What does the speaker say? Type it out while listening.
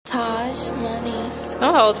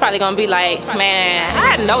Them hoes probably gonna be like, man,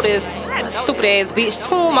 I know this stupid ass bitch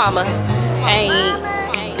Toon mama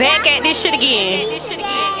ain't back at this shit again.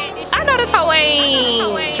 I know this hoe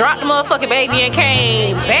ain't dropped the motherfucking baby and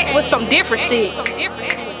came back with some different shit.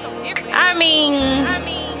 I mean,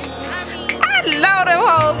 I know them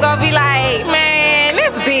hoes gonna be like, man,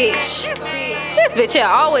 this bitch here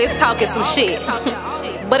always talking some shit.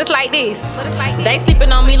 But it's like this. They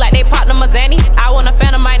sleeping on me like they popped a Mazzani. I want a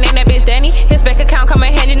phantom, might name that bitch Danny. His bank account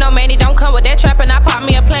coming handy, no manny. Don't come with that trapping, I pop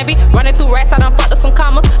me a plan B. Running through racks, I done fucked up some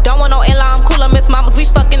commas. Don't want no in-law, I'm cool, I miss mamas. We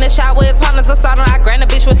fuck in the shower, it's partners or soda. I grind a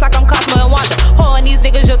bitch with like I'm Cosmo and Wanda. Hoeing these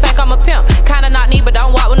niggas, you'll think I'm a pimp. Kinda not neat, but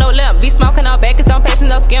don't walk with no limp. Be smoking on back, don't patient,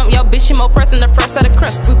 no skimp. Yo, bitch, she more pressing the fresh of the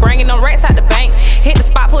crisp. We bringing them racks out the bank. Hit the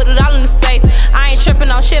spot, put it all in the safe. I ain't tripping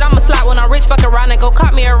on shit, I'm a slot when I'm rich. Fuck around and go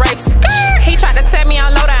caught me a rape. He tried to tell me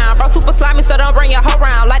I'm low down, bro, super slimy, so don't bring your hoe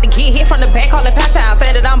round. Like to get hit from the back, call it pound town.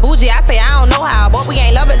 Say that I'm bougie, I say I don't know how. But we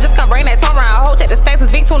ain't love it, just come bring that tone round. Hoe check the stacks,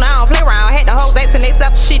 is big tune, I don't play around. Had the hoes asking they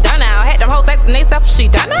self, she done now. Had them hoes asking they self, she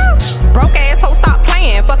done now. Broke ass hoe, stop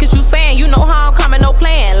playing. Fuck is you saying? You know how I'm coming, no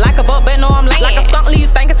plan. Like a butt, but know I'm laying. Like a skunk leave,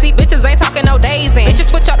 stinking see bitches ain't talking no days in. Bitches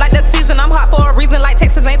switch up like the season, I'm hot for a reason. Like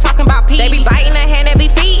Texas ain't talking about pee. They be biting their hand, they be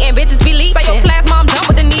feet, and bitches be leeching. Say your plasma, I'm done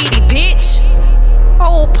with the needy, bitch.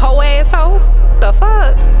 Oh, po asshole. The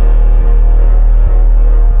fuck?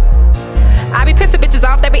 I be pissing bitches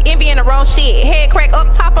off, they be envying the wrong shit. Head crack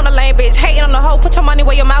up top on the lane, bitch. Hating on the hoe, put your money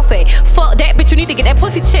where your mouth at. Fuck that, bitch, you need to get that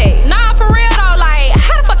pussy checked. Nah, for real though, like,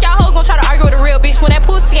 how the fuck y'all hoes gonna try to argue with a real bitch when that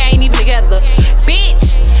pussy ain't even together?